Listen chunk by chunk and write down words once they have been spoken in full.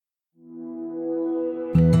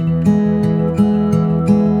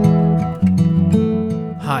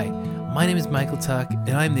name is Michael Tuck,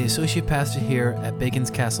 and I'm the Associate Pastor here at Bacon's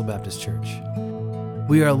Castle Baptist Church.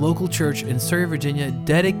 We are a local church in Surrey, Virginia,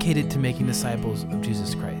 dedicated to making disciples of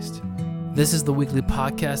Jesus Christ. This is the weekly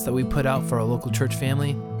podcast that we put out for our local church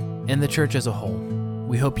family and the church as a whole.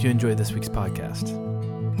 We hope you enjoy this week's podcast.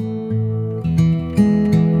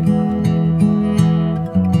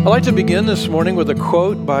 I'd like to begin this morning with a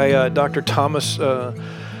quote by Dr. Thomas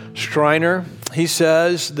Schreiner. He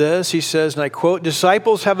says this, and I quote,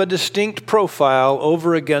 "Disciples have a distinct profile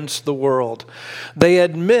over against the world. They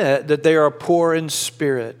admit that they are poor in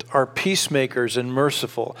spirit, are peacemakers and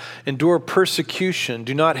merciful, endure persecution,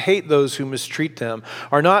 do not hate those who mistreat them,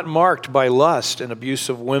 are not marked by lust and abuse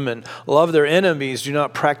of women, love their enemies, do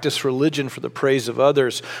not practice religion for the praise of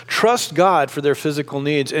others, trust God for their physical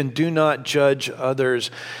needs, and do not judge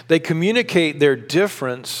others. They communicate their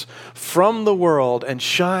difference from the world and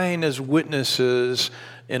shine as witnesses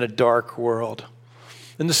in a dark world."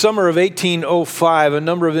 In the summer of 1805, a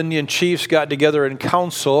number of Indian chiefs got together in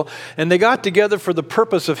council, and they got together for the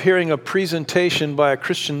purpose of hearing a presentation by a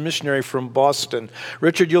Christian missionary from Boston.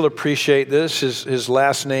 Richard, you'll appreciate this. His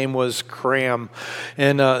last name was Cram.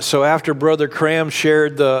 And so after Brother Cram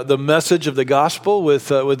shared the message of the gospel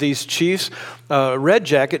with these chiefs,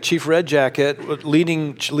 Chief Red Jacket,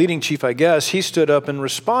 leading chief, I guess, he stood up and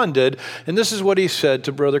responded, and this is what he said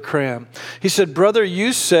to Brother Cram. He said, "Brother,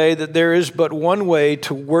 you say that there is but one way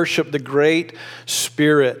to worship the Great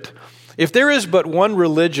Spirit. If there is but one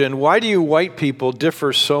religion, why do you white people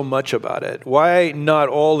differ so much about it? Why not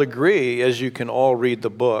all agree, as you can all read the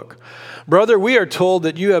book? Brother, we are told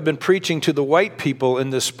that you have been preaching to the white people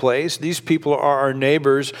in this place. These people are our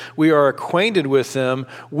neighbors. We are acquainted with them.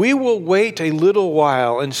 We will wait a little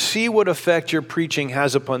while and see what effect your preaching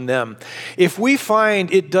has upon them. If we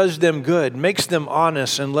find it does them good, makes them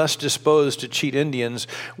honest and less disposed to cheat Indians,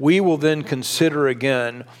 we will then consider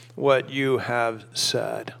again what you have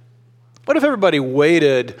said." What if everybody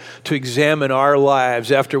waited to examine our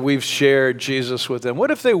lives after we've shared Jesus with them?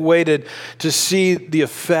 What if they waited to see the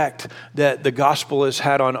effect that the gospel has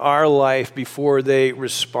had on our life before they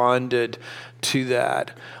responded to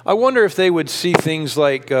that? I wonder if they would see things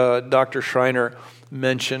like Dr. Schreiner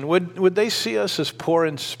mentioned. Would they see us as poor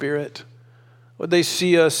in spirit? Would they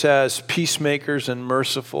see us as peacemakers and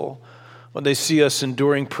merciful? Would they see us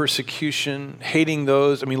enduring persecution, loving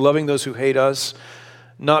those who hate us?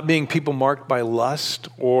 Not being people marked by lust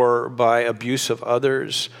or by abuse of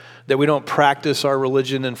others, that we don't practice our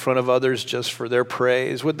religion in front of others just for their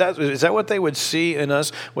praise. Is that what they would see in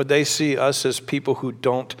us? Would they see us as people who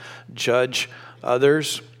don't judge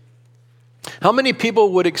others? How many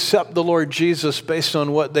people would accept the Lord Jesus based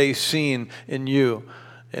on what they've seen in you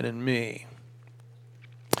and in me?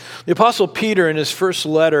 The Apostle Peter, in his first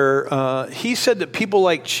letter, he said that people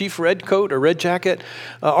like Chief Redcoat or Red Jacket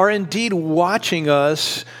are indeed watching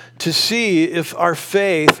us to see if our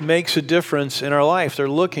faith makes a difference in our life. They're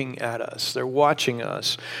looking at us. They're watching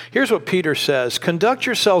us. Here's what Peter says: "Conduct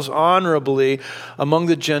yourselves honorably among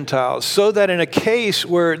the Gentiles, so that in a case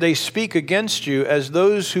where they speak against you as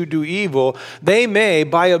those who do evil, they may,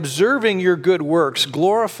 by observing your good works,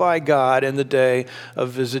 glorify God in the day of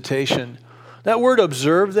visitation." That word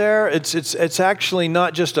 "observe" there, it's actually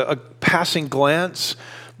not just a passing glance,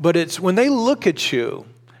 but it's when they look at you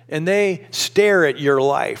and they stare at your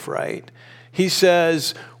life, right? He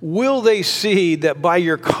says, will they see that by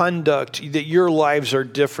your conduct that your lives are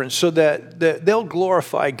different, so that they'll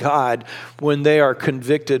glorify God when they are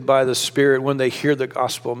convicted by the Spirit, when they hear the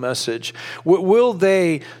gospel message? Will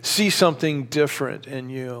they see something different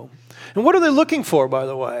in you? And what are they looking for, by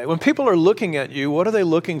the way? When people are looking at you, what are they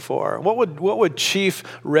looking for? What would Chief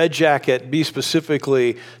Red Jacket be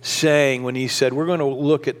specifically saying when he said, we're going to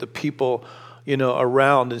look at the people,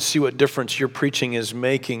 around and see what difference your preaching is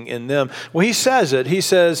making in them? Well, he says it. He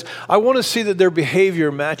says, I want to see that their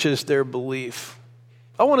behavior matches their belief.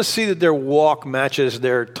 I want to see that their walk matches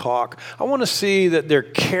their talk. I want to see that their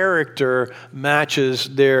character matches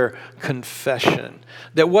their confession.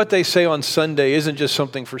 That what they say on Sunday isn't just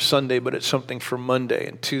something for Sunday, but it's something for Monday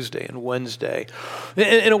and Tuesday and Wednesday.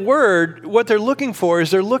 In a word, what they're looking for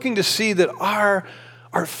is they're looking to see that our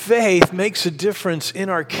faith makes a difference in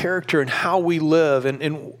our character and how we live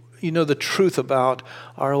and the truth about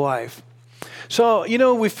our life. So,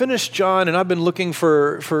 we finished John, and I've been looking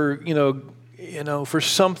for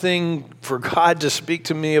something for God to speak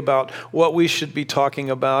to me about what we should be talking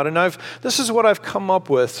about. And this is what I've come up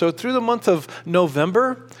with. So through the month of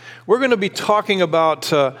November, we're going to be talking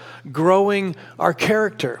about growing our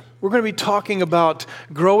character. We're going to be talking about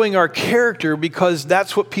growing our character because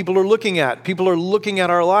that's what people are looking at. People are looking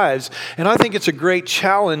at our lives. And I think it's a great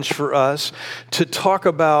challenge for us to talk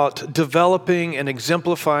about developing and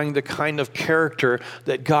exemplifying the kind of character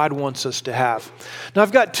that God wants us to have. Now,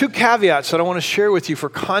 I've got two caveats that I want to share with you for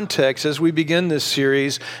context as we begin this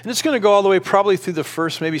series. And it's going to go all the way probably through the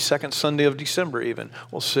first, maybe second Sunday of December even.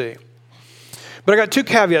 We'll see. But I got two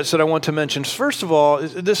caveats that I want to mention. First of all,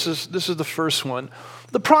 this is the first one.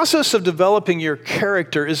 The process of developing your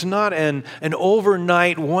character is not an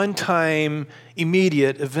overnight, one-time,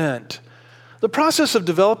 immediate event. The process of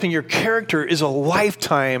developing your character is a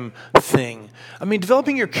lifetime thing. I mean,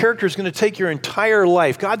 developing your character is going to take your entire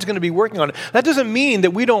life. God's going to be working on it. That doesn't mean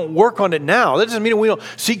that we don't work on it now. That doesn't mean we don't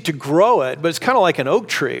seek to grow it, but it's kind of like an oak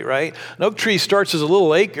tree, right? An oak tree starts as a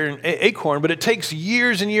little acorn, but it takes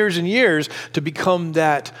years and years and years to become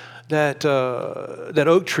that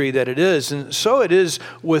oak tree that it is. And so it is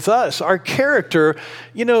with us. Our character,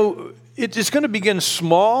 it's going to begin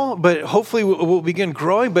small, but hopefully we'll begin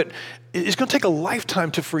growing, but it's going to take a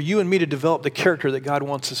lifetime for you and me to develop the character that God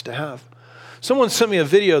wants us to have. Someone sent me a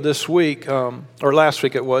video this week, or last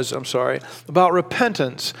week it was, about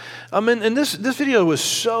repentance. And this video was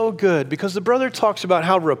so good because the brother talks about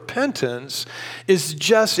how repentance is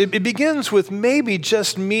it begins with maybe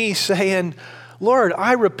just me saying, Lord,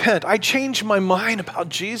 I repent. I changed my mind about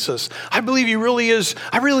Jesus. I believe He really is.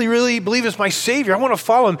 I really, really believe He's my Savior. I want to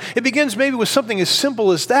follow Him. It begins maybe with something as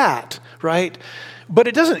simple as that, right? But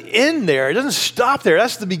it doesn't end there. It doesn't stop there.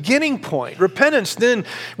 That's the beginning point. Repentance, then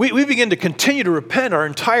we begin to continue to repent our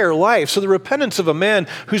entire life. So the repentance of a man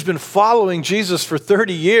who's been following Jesus for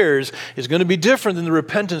 30 years is going to be different than the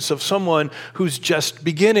repentance of someone who's just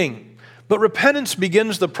beginning. But repentance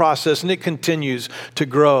begins the process and it continues to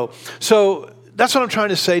grow. So that's what I'm trying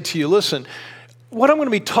to say to you. Listen, what I'm going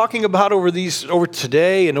to be talking about over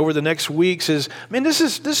today and over the next weeks is, this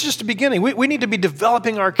is just the beginning. We need to be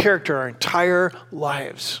developing our character our entire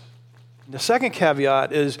lives. The second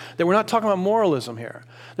caveat is that we're not talking about moralism here.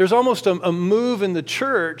 There's almost a move in the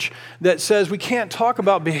church that says we can't talk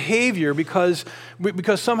about behavior because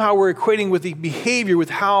somehow we're equating with the behavior with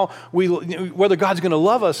whether God's going to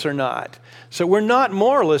love us or not. So we're not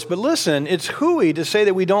moralists, but listen, it's hooey to say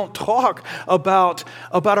that we don't talk about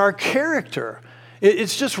our character.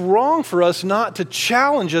 It's just wrong for us not to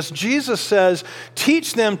challenge us. Jesus says,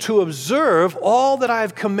 teach them to observe all that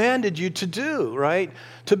I've commanded you to do, right?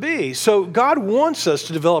 To be. So God wants us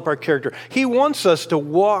to develop our character. He wants us to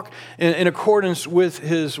walk in accordance with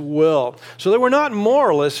His will. So that we're not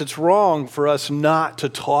moralists, it's wrong for us not to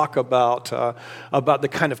talk about the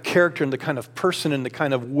kind of character and the kind of person and the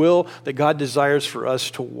kind of will that God desires for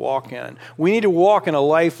us to walk in. We need to walk in a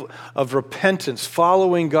life of repentance,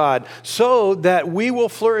 following God, so that we will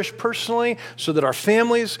flourish personally, so that our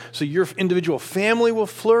families, so your individual family will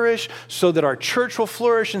flourish, so that our church will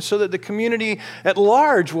flourish, and so that the community at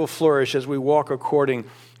large will flourish as we walk according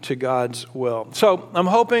to God's will. So I'm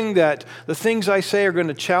hoping that the things I say are going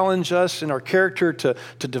to challenge us in our character to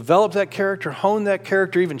develop that character, hone that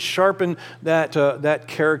character, even sharpen that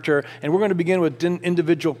character. And we're going to begin with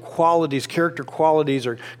individual qualities, character qualities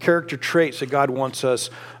or character traits that God wants us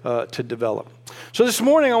to develop. So this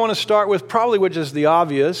morning I want to start with probably which is the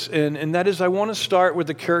obvious, and that is I want to start with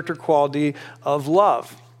the character quality of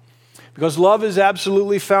love. Because love is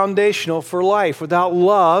absolutely foundational for life. Without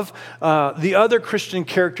love, the other Christian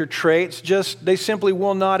character traits they simply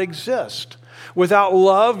will not exist. Without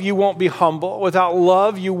love, you won't be humble. Without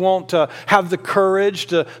love, you won't have the courage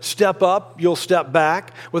to step up. You'll step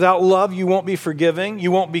back. Without love, you won't be forgiving.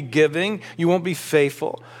 You won't be giving. You won't be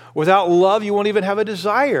faithful. Without love, you won't even have a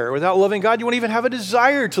desire. Without loving God, you won't even have a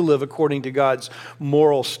desire to live according to God's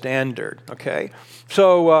moral standard, okay?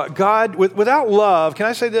 So without love, can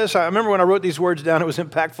I say this? I remember when I wrote these words down, it was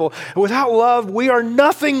impactful. Without love, we are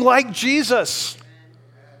nothing like Jesus.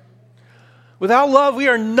 Without love, we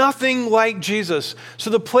are nothing like Jesus. So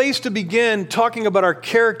the place to begin talking about our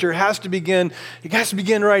character has to begin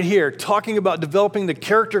right here, talking about developing the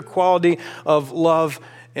character quality of love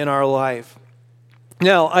in our life.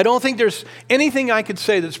 Now, I don't think there's anything I could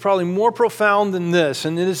say that's probably more profound than this,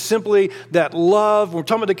 and it is simply that love, we're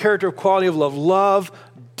talking about the character quality of love, love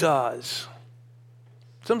does.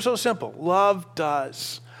 Something so simple. Love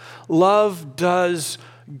does. Love does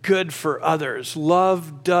good for others.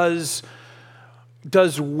 Love does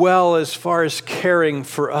well as far as caring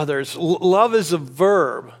for others. Love is a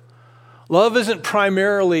verb. Love isn't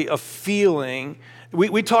primarily a feeling.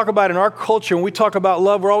 We talk about in our culture, when we talk about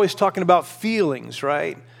love, we're always talking about feelings,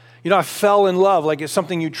 right? I fell in love, like it's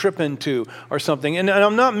something you trip into or something. And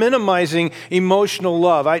I'm not minimizing emotional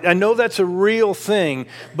love. I know that's a real thing,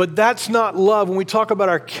 but that's not love. When we talk about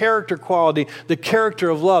our character quality, the character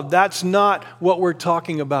of love, that's not what we're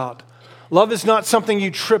talking about. Love is not something you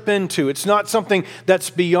trip into. It's not something that's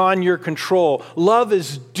beyond your control. Love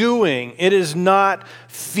is doing. It is not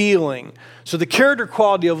feeling. So the character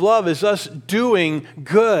quality of love is us doing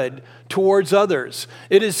good towards others.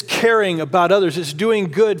 It is caring about others. It's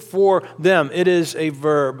doing good for them. It is a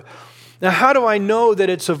verb. Now, how do I know that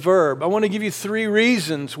it's a verb? I want to give you 3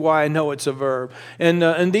 reasons why I know it's a verb.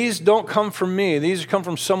 And these don't come from me. These come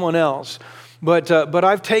from someone else. But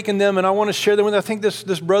I've taken them and I want to share them with you. I think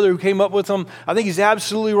this brother who came up with them, I think he's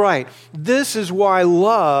absolutely right. This is why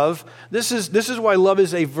love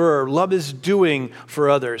is a verb. Love is doing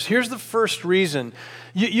for others. Here's the first reason.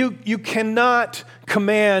 You cannot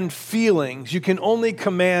command feelings. You can only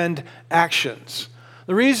command actions.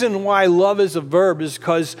 The reason why love is a verb is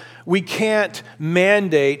because we can't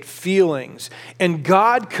mandate feelings. And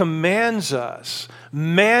God commands us,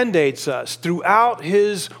 mandates us throughout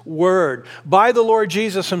His Word by the Lord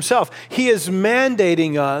Jesus Himself. He is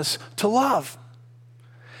mandating us to love.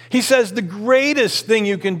 He says the greatest thing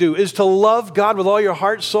you can do is to love God with all your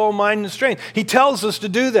heart, soul, mind, and strength. He tells us to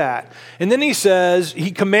do that. And then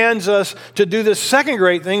He commands us to do the second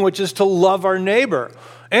great thing, which is to love our neighbor.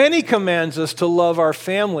 And He commands us to love our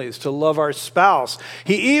families, to love our spouse.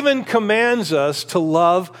 He even commands us to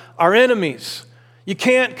love our enemies. You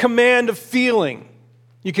can't command a feeling.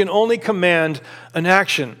 You can only command an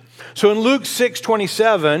action. So in Luke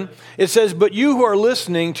 6:27, it says, "But to you who are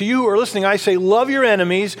listening, I say, love your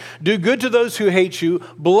enemies, do good to those who hate you,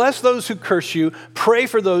 bless those who curse you, pray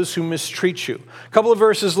for those who mistreat you." A couple of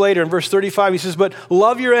verses later, in verse 35, he says, "But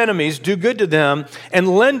love your enemies, do good to them,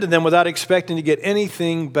 and lend to them without expecting to get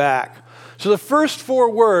anything back." So the first 4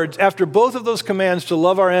 words after both of those commands to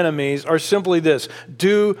love our enemies are simply this: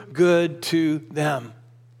 do good to them.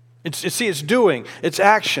 It's doing, it's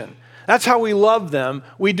action. That's how we love them.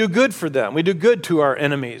 We do good for them. We do good to our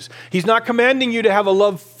enemies. He's not commanding you to have a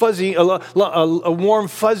warm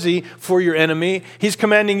fuzzy for your enemy. He's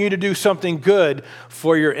commanding you to do something good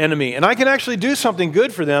for your enemy. And I can actually do something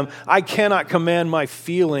good for them. I cannot command my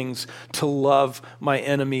feelings to love my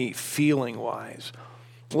enemy feeling-wise.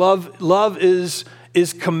 Love is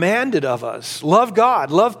commanded of us. Love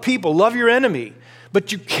God, love people, love your enemy.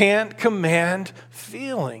 But you can't command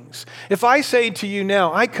feelings. If I say to you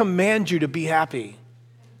now, I command you to be happy.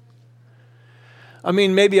 I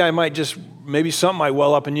mean, maybe something might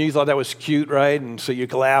well up in you. You thought that was cute, right? And so you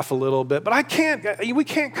can laugh a little bit. But we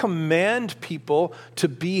can't command people to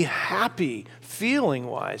be happy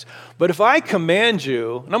feeling-wise. But if I command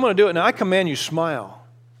you, and I'm going to do it now, I command you smile.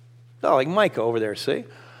 Oh, like Micah over there, see?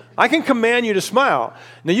 I can command you to smile.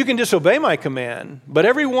 Now, you can disobey my command, but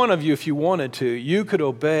every one of you, if you wanted to, you could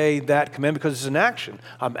obey that command because it's an action.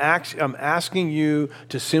 I'm asking you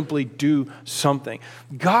to simply do something.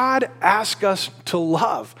 God asks us to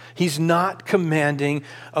love. He's not commanding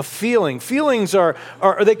a feeling. Feelings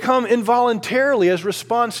they come involuntarily as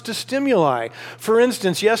response to stimuli. For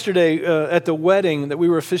instance, yesterday at the wedding that we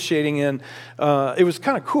were officiating in, it was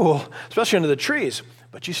kind of cool, especially under the trees.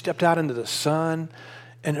 But you stepped out into the sun,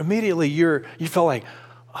 and immediately you felt like,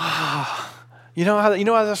 you know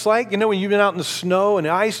how that's like? You know when you've been out in the snow and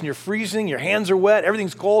ice and you're freezing, your hands are wet,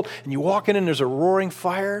 everything's cold, and you walk in and there's a roaring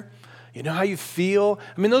fire? You know how you feel?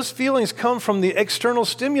 I mean, those feelings come from the external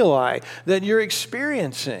stimuli that you're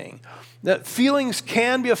experiencing. That feelings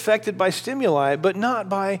can be affected by stimuli, but not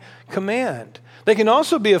by command. They can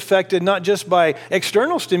also be affected not just by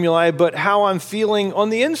external stimuli, but how I'm feeling on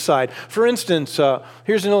the inside. For instance,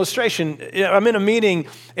 here's an illustration. I'm in a meeting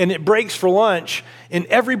and it breaks for lunch and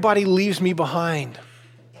everybody leaves me behind.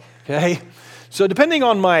 Okay? So depending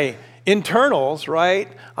on my internals,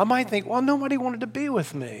 right, I might think, well, nobody wanted to be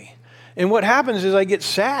with me. And what happens is I get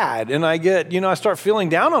sad and I start feeling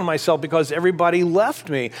down on myself because everybody left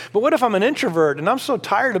me. But what if I'm an introvert and I'm so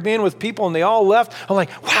tired of being with people and they all left? I'm like,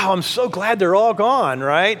 wow, I'm so glad they're all gone,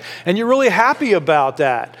 right? And you're really happy about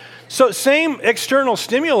that. So same external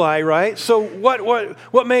stimuli, right? So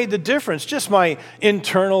what made the difference? Just my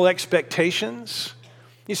internal expectations.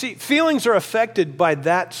 You see, feelings are affected by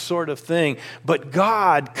that sort of thing, but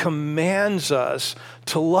God commands us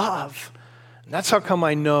to love. And that's how come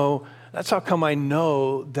I know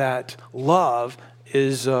that love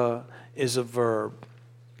is a verb.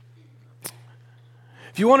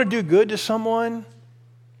 If you want to do good to someone,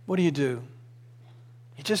 what do?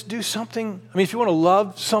 You just do something. I mean, if you want to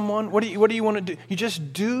love someone, what do you want to do? You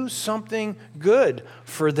just do something good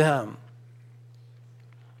for them.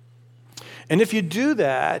 And if you do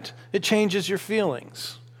that, it changes your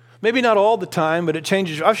feelings. Maybe not all the time, but it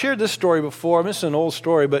changes. I've shared this story before. This is an old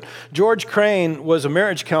story, but George Crane was a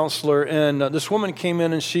marriage counselor, and this woman came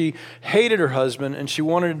in and she hated her husband and she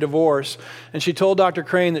wanted a divorce. And she told Dr.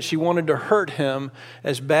 Crane that she wanted to hurt him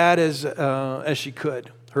as bad as she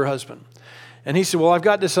could, her husband. And he said, well, I've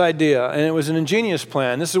got this idea. And it was an ingenious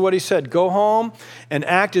plan. This is what he said. Go home and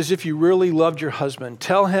act as if you really loved your husband.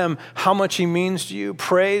 Tell him how much he means to you.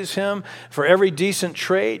 Praise him for every decent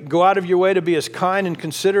trait. Go out of your way to be as kind and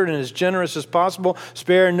considerate and as generous as possible.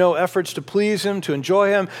 Spare no efforts to please him, to enjoy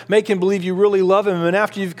him. Make him believe you really love him. And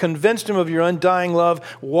after you've convinced him of your undying love,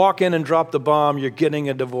 walk in and drop the bomb. You're getting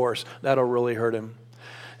a divorce. That'll really hurt him.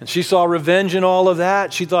 And she saw revenge in all of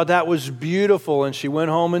that. She thought that was beautiful, and she went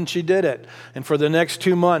home and she did it. And for the next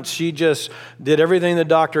 2 months, she just did everything the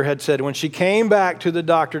doctor had said. When she came back to the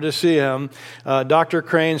doctor to see him, Dr.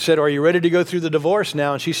 Crane said, are you ready to go through the divorce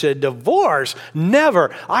now? And she said, divorce? Never.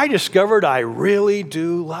 I discovered I really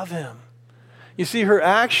do love him. You see, her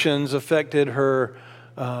actions affected her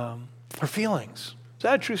feelings. Is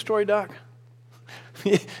that a true story, Doc?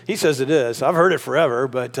 He says it is. I've heard it forever,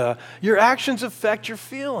 but your actions affect your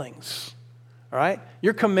feelings, all right?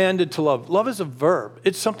 You're commanded to love. Love is a verb.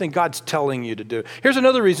 It's something God's telling you to do. Here's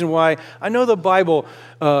another reason why I know the Bible,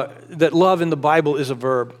 that love in the Bible is a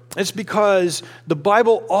verb. It's because the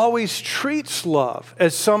Bible always treats love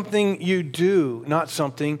as something you do, not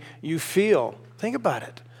something you feel. Think about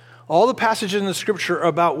it. All the passages in the Scripture are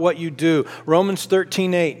about what you do. Romans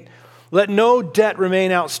 13:8. Let no debt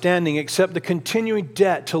remain outstanding except the continuing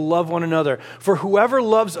debt to love one another. For whoever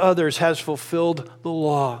loves others has fulfilled the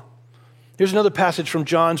law. Here's another passage from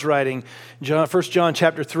John's writing, 1 John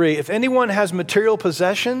chapter 3. If anyone has material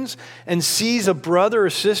possessions and sees a brother or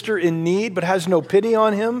sister in need but has no pity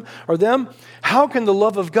on him or them, how can the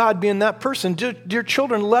love of God be in that person? Dear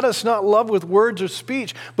children, let us not love with words or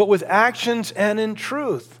speech, but with actions and in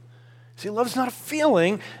truth. See, love's not a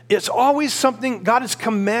feeling. It's always something God is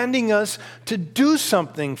commanding us to do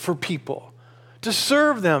something for people, to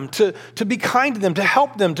serve them, to be kind to them, to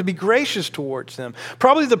help them, to be gracious towards them.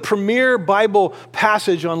 Probably the premier Bible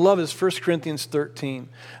passage on love is 1 Corinthians 13.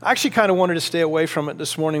 I actually kind of wanted to stay away from it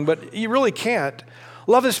this morning, but you really can't.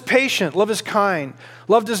 Love is patient. Love is kind.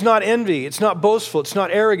 Love does not envy. It's not boastful. It's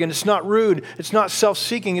not arrogant. It's not rude. It's not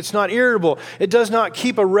self-seeking. It's not irritable. It does not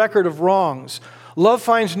keep a record of wrongs. Love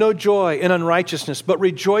finds no joy in unrighteousness, but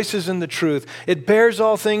rejoices in the truth. It bears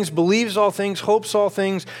all things, believes all things, hopes all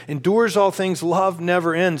things, endures all things. Love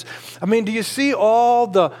never ends. I mean, do you see all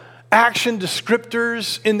the action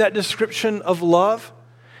descriptors in that description of love?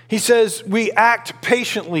 He says we act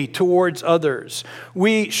patiently towards others.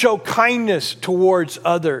 We show kindness towards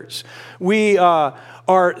others. We are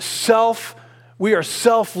selfless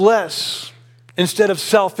instead of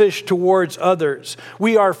selfish towards others.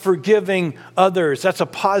 We are forgiving others. That's a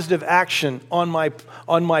positive action on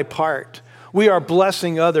my part. We are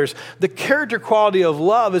blessing others. The character quality of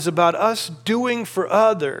love is about us doing for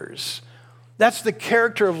others. That's the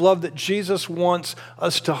character of love that Jesus wants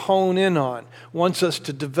us to hone in on, wants us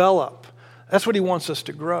to develop. That's what he wants us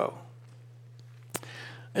to grow.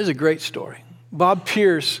 This is a great story. Bob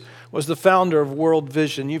Pierce was the founder of World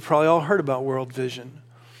Vision. You've probably all heard about World Vision.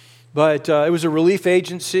 But it was a relief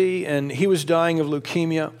agency, and he was dying of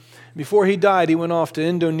leukemia. Before he died, he went off to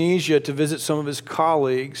Indonesia to visit some of his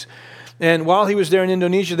colleagues. And while he was there in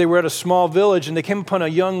Indonesia, they were at a small village, and they came upon a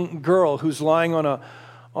young girl who's lying on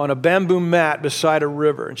a bamboo mat beside a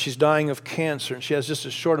river, and she's dying of cancer, and she has just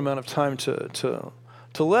a short amount of time to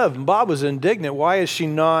live. And Bob was indignant. Why is she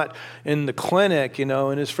not in the clinic,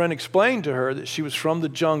 And his friend explained to her that she was from the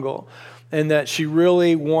jungle, and that she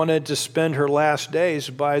really wanted to spend her last days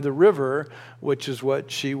by the river, which is what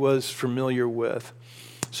she was familiar with.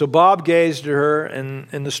 So Bob gazed at her,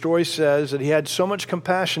 and the story says that he had so much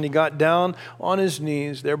compassion, he got down on his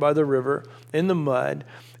knees there by the river in the mud,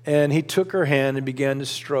 and he took her hand and began to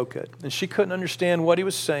stroke it. And she couldn't understand what he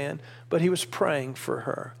was saying, but he was praying for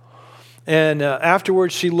her. And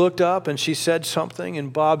afterwards, she looked up and she said something,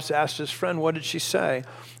 and Bob asked his friend, what did she say?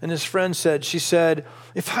 And his friend said, she said,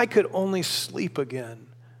 if I could only sleep again.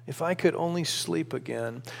 If I could only sleep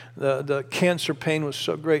again. The cancer pain was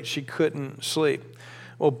so great she couldn't sleep.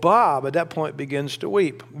 Well, Bob at that point begins to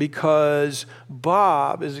weep because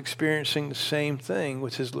Bob is experiencing the same thing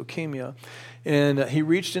with his leukemia. And he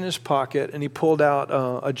reached in his pocket and he pulled out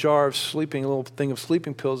a jar of a little thing of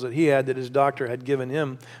sleeping pills that he had that his doctor had given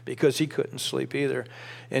him because he couldn't sleep either.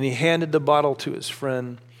 And he handed the bottle to his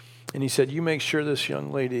friend and he said, you make sure this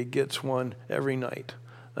young lady gets one every night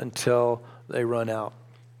until they run out.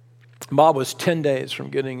 Bob was 10 days from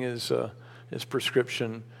getting his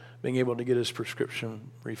prescription being able to get his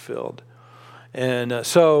prescription refilled. And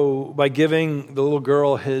so by giving the little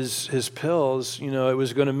girl his pills, it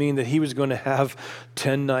was going to mean that he was going to have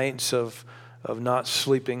 10 nights of not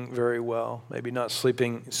sleeping very well, maybe not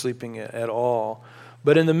sleeping at all.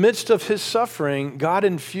 But in the midst of his suffering, God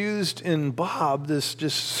infused in Bob this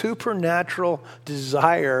just supernatural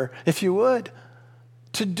desire, if you would,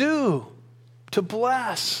 to do, to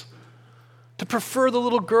bless, to prefer the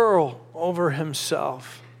little girl over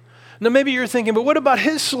himself. Now maybe you're thinking, but what about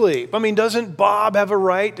his sleep? I mean, doesn't Bob have a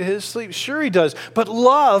right to his sleep? Sure he does, but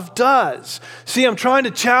love does. See, I'm trying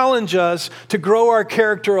to challenge us to grow our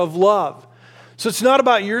character of love. So it's not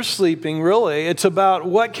about your sleeping, really. It's about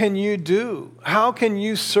what can you do? How can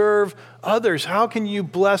you serve others? How can you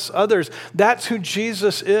bless others? That's who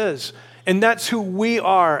Jesus is. And that's who we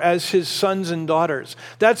are as his sons and daughters.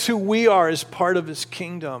 That's who we are as part of his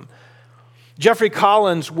kingdom. Jeffrey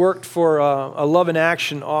Collins worked for a Love in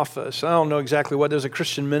Action office. I don't know exactly what. There's a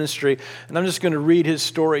Christian ministry. And I'm just going to read his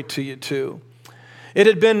story to you too. It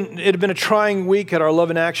had been a trying week at our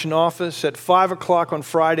Love in Action office. At 5 o'clock on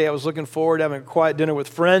Friday, I was looking forward to having a quiet dinner with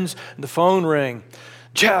friends, and the phone rang.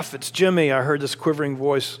 "Jeff, it's Jimmy," I heard this quivering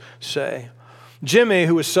voice say. Jimmy,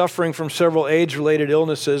 who was suffering from several age-related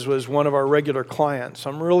illnesses, was one of our regular clients.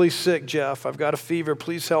 "I'm really sick, Jeff. I've got a fever.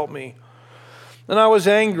 Please help me." And I was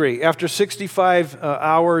angry. After 65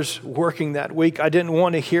 hours working that week, I didn't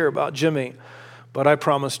want to hear about Jimmy. But I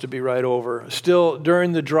promised to be right over. Still,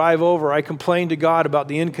 during the drive over, I complained to God about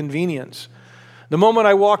the inconvenience. The moment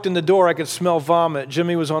I walked in the door, I could smell vomit.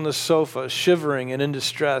 Jimmy was on the sofa, shivering and in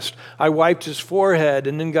distress. I wiped his forehead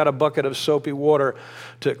and then got a bucket of soapy water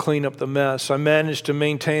to clean up the mess. I managed to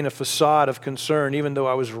maintain a facade of concern, even though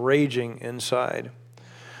I was raging inside.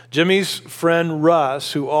 Jimmy's friend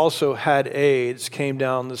Russ, who also had AIDS, came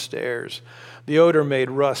down the stairs. The odor made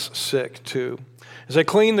Russ sick, too. As I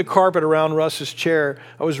cleaned the carpet around Russ's chair,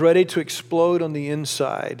 I was ready to explode on the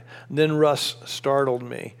inside. Then Russ startled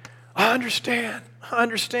me. I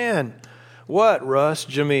understand. What, Russ?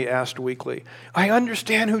 Jimmy asked weakly. I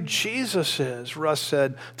understand who Jesus is, Russ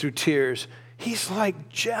said through tears. He's like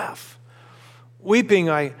Jeff. Weeping,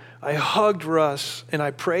 I hugged Russ and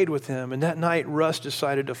I prayed with him. And that night, Russ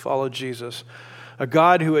decided to follow Jesus, a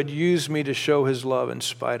God who had used me to show his love in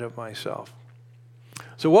spite of myself.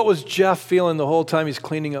 So what was Jeff feeling the whole time he's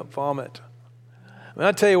cleaning up vomit? I mean,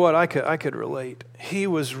 I tell you what, I could relate. He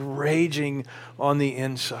was raging on the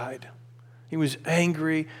inside. He was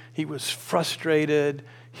angry. He was frustrated.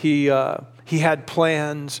 He had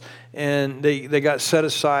plans, and they got set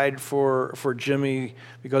aside for Jimmy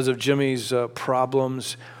because of Jimmy's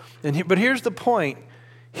problems. But here's the point.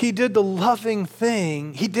 He did the loving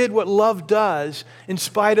thing. He did what love does in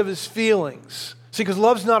spite of his feelings. See, because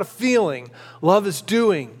love's not a feeling. Love is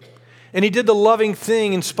doing. And he did the loving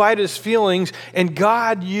thing in spite of his feelings, and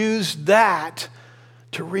God used that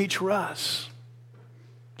to reach Russ.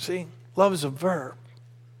 See, love is a verb.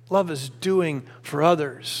 Love is doing for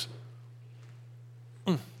others.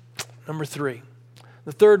 Number 3.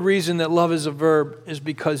 The third reason that love is a verb is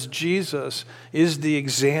because Jesus is the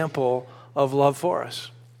example of love for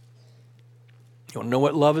us. You want to know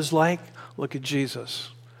what love is like? Look at Jesus.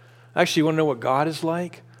 Actually, you want to know what God is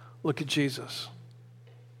like? Look at Jesus.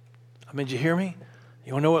 I mean, did you hear me?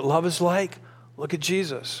 You want to know what love is like? Look at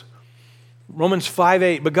Jesus. Romans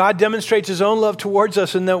 5:8, but God demonstrates his own love towards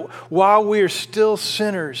us in that while we are still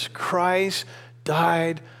sinners, Christ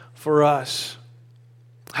died for us.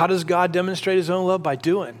 How does God demonstrate his own love? By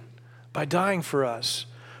dying for us.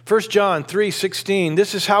 1 John 3:16,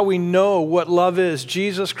 this is how we know what love is.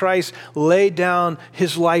 Jesus Christ laid down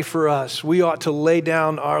his life for us. We ought to lay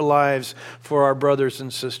down our lives for our brothers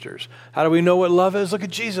and sisters. How do we know what love is? Look at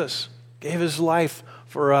Jesus. Gave his life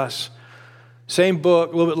for us. Same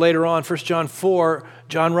book, a little bit later on, 1 John 4,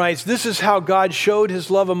 John writes, this is how God showed his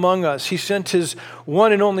love among us. He sent his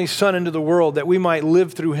one and only Son into the world that we might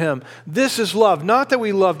live through him. This is love, not that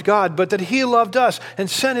we loved God, but that he loved us and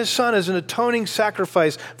sent his Son as an atoning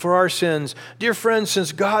sacrifice for our sins. Dear friends,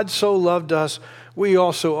 since God so loved us, we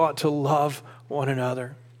also ought to love one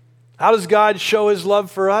another. How does God show his love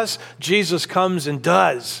for us? Jesus comes and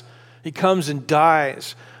does. He comes and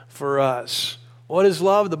dies for us. What is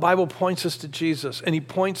love? The Bible points us to Jesus, and he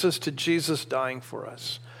points us to Jesus dying for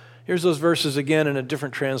us. Here's those verses again in a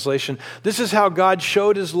different translation. This is how God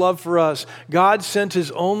showed his love for us. God sent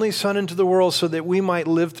his only Son into the world so that we might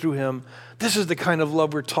live through him. This is the kind of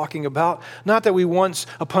love we're talking about. Not that we once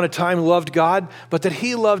upon a time loved God, but that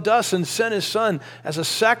he loved us and sent his Son as a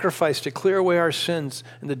sacrifice to clear away our sins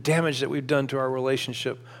and the damage that we've done to our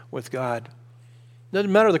relationship with God.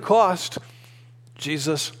 Doesn't matter the cost.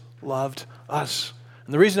 Jesus loved us.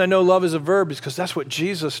 And the reason I know love is a verb is because that's what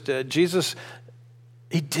Jesus did. Jesus,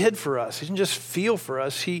 he did for us. He didn't just feel for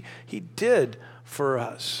us. He did for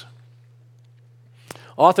us.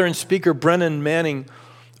 Author and speaker Brennan Manning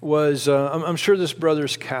was, I'm sure this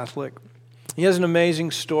brother's Catholic. He has an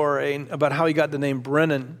amazing story about how he got the name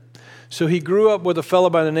Brennan. So he grew up with a fellow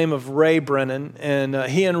by the name of Ray Brennan, and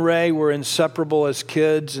he and Ray were inseparable as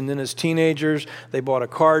kids, and then as teenagers, they bought a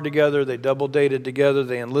car together, they double dated together,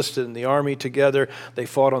 they enlisted in the army together, they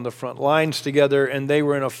fought on the front lines together, and they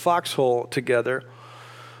were in a foxhole together.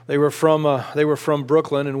 They were from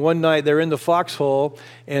Brooklyn, and one night they're in the foxhole,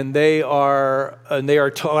 and actually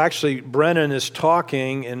Brennan is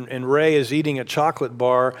talking, and Ray is eating a chocolate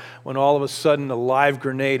bar when all of a sudden a live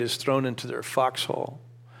grenade is thrown into their foxhole.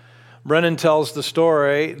 Brennan tells the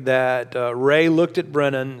story that Ray looked at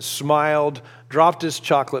Brennan, smiled, dropped his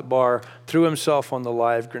chocolate bar, threw himself on the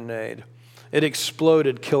live grenade. It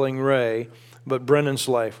exploded, killing Ray, but Brennan's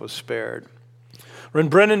life was spared. When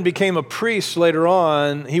Brennan became a priest later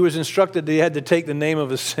on, he was instructed that he had to take the name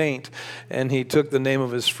of a saint, and he took the name of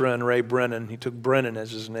his friend, Ray Brennan. He took Brennan as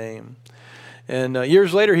his name. And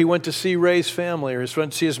years later, he went to see Ray's family, or he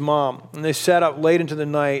went to see his mom, and they sat up late into the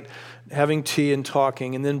night having tea and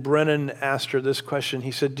talking, and then Brennan asked her this question.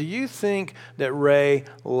 He said, "Do you think that Ray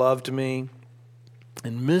loved me?"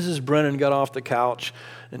 And Mrs. Brennan got off the couch,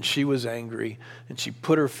 and she was angry, and she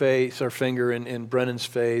put her finger in Brennan's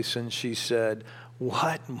face, and she said,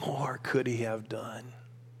 "What more could he have done?"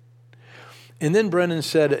 And then Brennan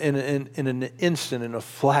said, in an instant, in a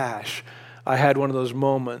flash, I had one of those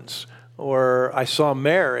moments where I saw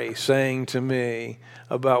Mary saying to me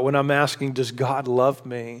about when I'm asking, does God love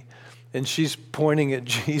me? And she's pointing at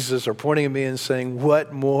Jesus or pointing at me and saying,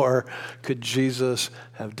 what more could Jesus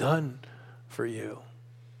have done for you?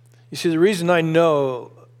 You see, the reason I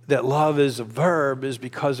know that love is a verb is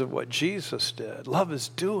because of what Jesus did. Love is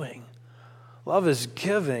doing. Love is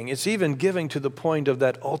giving. It's even giving to the point of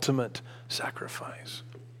that ultimate sacrifice.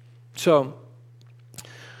 So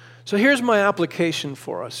here's my application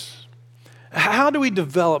for us. How do we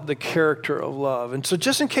develop the character of love? And so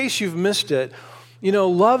just in case you've missed it,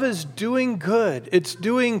 love is doing good. It's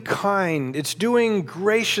doing kind. It's doing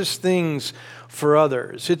gracious things for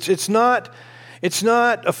others. It's not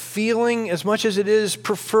a feeling as much as it is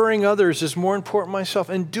preferring others is more important myself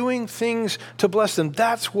and doing things to bless them.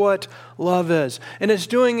 That's what love is. And it's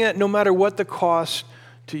doing it no matter what the cost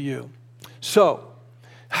to you. So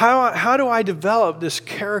how do I develop this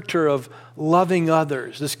character of loving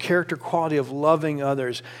others, this character quality of loving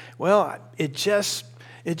others? Well,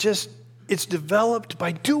 it's developed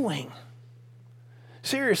by doing.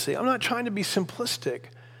 Seriously, I'm not trying to be simplistic,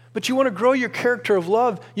 but you want to grow your character of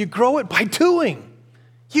love, you grow it by doing.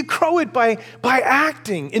 You grow it by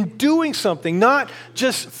acting and doing something, not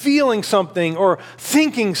just feeling something or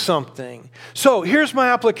thinking something. So here's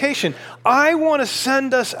my application. I want to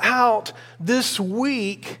send us out this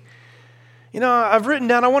week. I've written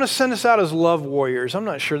down, I want to send us out as love warriors. I'm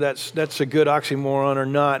not sure that's a good oxymoron or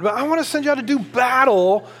not, but I want to send you out to do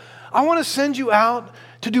battle. I want to send you out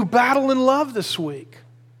to do battle in love this week.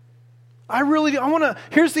 I really do.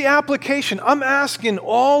 Here's the application. I'm asking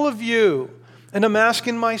all of you, and I'm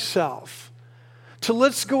asking myself, to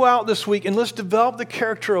let's go out this week and let's develop the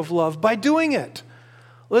character of love by doing it.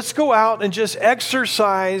 Let's go out and just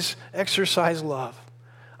exercise love.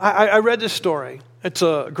 I read this story. It's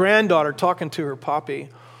a granddaughter talking to her Poppy,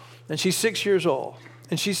 and she's 6 years old.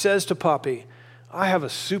 And she says to Poppy, I have a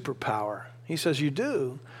superpower. He says, you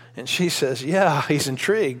do? And she says, yeah. He's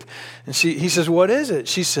intrigued. And he says, what is it?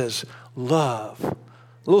 She says, love.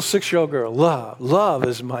 A little 6-year-old girl, love. Love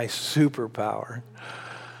is my superpower.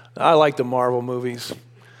 I like the Marvel movies.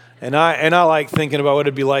 And I like thinking about what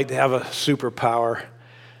it'd be like to have a superpower.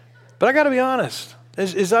 But I got to be honest.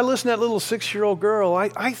 As I listened to that little 6-year-old girl,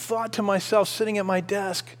 I thought to myself sitting at my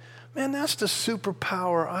desk, man, that's the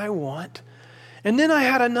superpower I want. And then I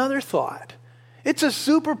had another thought. It's a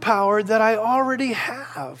superpower that I already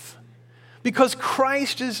have because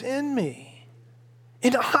Christ is in me.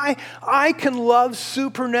 And I can love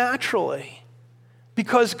supernaturally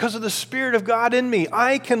because of the Spirit of God in me.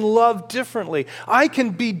 I can love differently. I can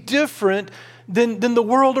be different than the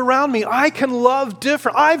world around me. I can love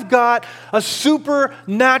different. I've got a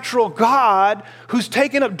supernatural God who's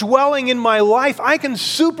taken up dwelling in my life. I can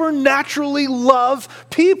supernaturally love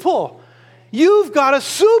people. You've got a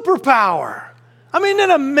superpower. Isn't that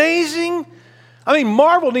amazing?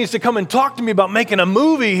 Marvel needs to come and talk to me about making a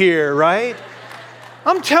movie here, right?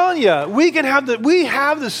 I'm telling you, we have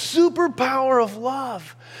the superpower of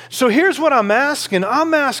love. So here's what I'm asking.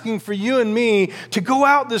 I'm asking for you and me to go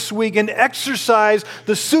out this week and exercise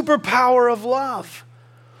the superpower of love.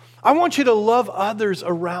 I want you to love others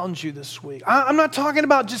around you this week. I'm not talking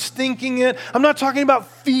about just thinking it. I'm not talking about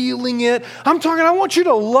feeling it. I want you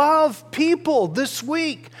to love people this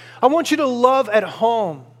week. I want you to love at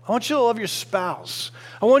home. I want you to love your spouse.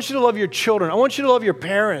 I want you to love your children. I want you to love your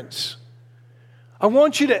parents. I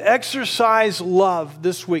want you to exercise love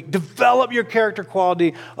this week. Develop your character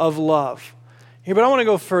quality of love. Here, but I want to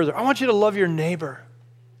go further. I want you to love your neighbor.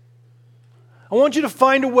 I want you to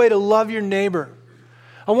find a way to love your neighbor.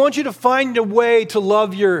 I want you to find a way to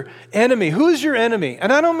love your enemy. Who is your enemy?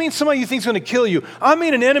 And I don't mean somebody you think is going to kill you. I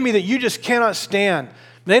mean an enemy that you just cannot stand.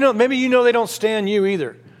 Maybe you know they don't stand you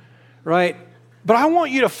either, right? But I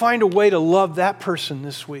want you to find a way to love that person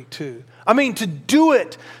this week too. I mean, to do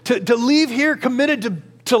it, to leave here committed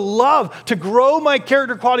to love, to grow my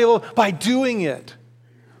character quality of love by doing it.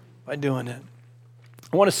 By doing it.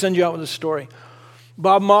 I want to send you out with a story.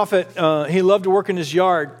 Bob Moffat, he loved to work in his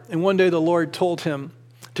yard, and one day the Lord told him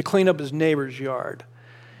to clean up his neighbor's yard.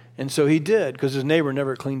 And so he did, because his neighbor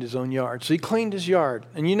never cleaned his own yard. So he cleaned his yard.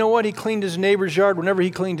 And you know what? He cleaned his neighbor's yard. Whenever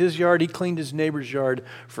he cleaned his yard, he cleaned his neighbor's yard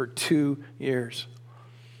for 2 years.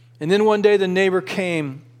 And then one day the neighbor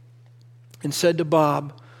came and said to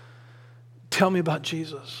Bob, "Tell me about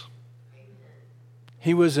Jesus."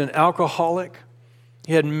 He was an alcoholic.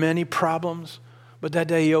 He had many problems. But that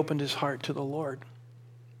day he opened his heart to the Lord.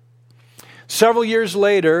 Several years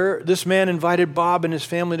later, this man invited Bob and his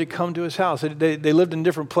family to come to his house. They lived in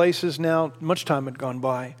different places now. Much time had gone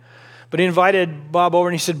by. But he invited Bob over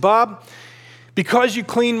and he said, "Bob, because you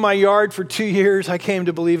cleaned my yard for 2 years, I came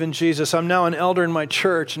to believe in Jesus. I'm now an elder in my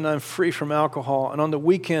church and I'm free from alcohol. And on the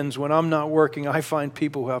weekends when I'm not working, I find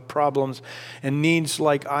people who have problems and needs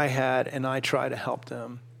like I had, and I try to help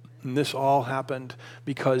them. And this all happened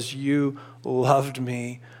because you loved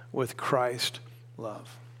me with Christ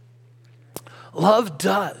love." Love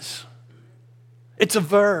does. It's a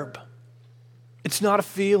verb. It's not a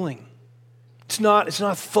feeling. It's not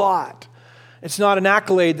a thought. It's not an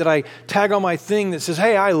accolade that I tag on my thing that says,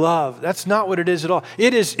 "Hey, I love." That's not what it is at all.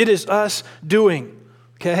 It is us doing,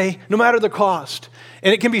 okay? No matter the cost.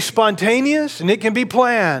 And it can be spontaneous and it can be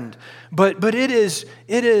planned, but it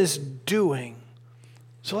is doing.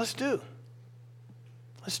 So let's do.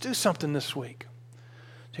 Let's do something this week.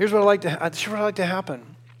 Here's what I'd like to happen.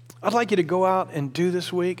 I'd like you to go out and do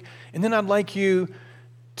this week, and then I'd like you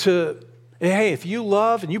to, hey, if you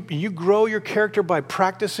love and you grow your character by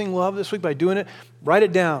practicing love this week, by doing it, write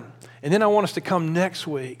it down. And then I want us to come next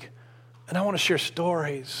week, and I want to share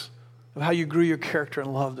stories of how you grew your character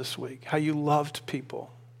in love this week, how you loved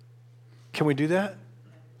people. Can we do that?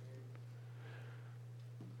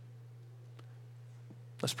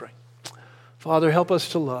 Let's pray. Father, help us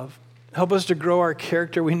to love. Help us to grow our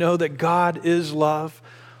character. We know that God is love.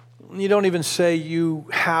 You don't even say you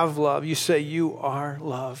have love. You say you are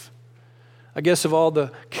love. I guess of all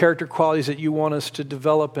the character qualities that you want us to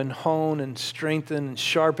develop and hone and strengthen and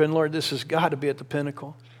sharpen, Lord, this has got to be at the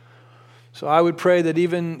pinnacle. So I would pray that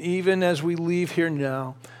even as we leave here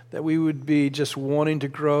now, that we would be just wanting to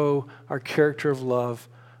grow our character of love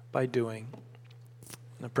by doing.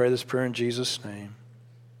 And I pray this prayer in Jesus' name.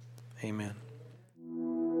 Amen.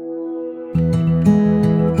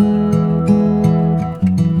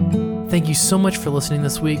 Thank you so much for listening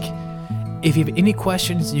this week. If you have any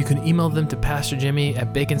questions, you can email them to Pastor Jimmy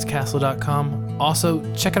at baconscastle.com. Also,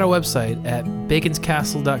 check out our website at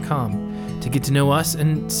baconscastle.com to get to know us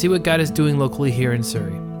and see what God is doing locally here in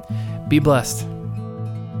Surrey. Be blessed.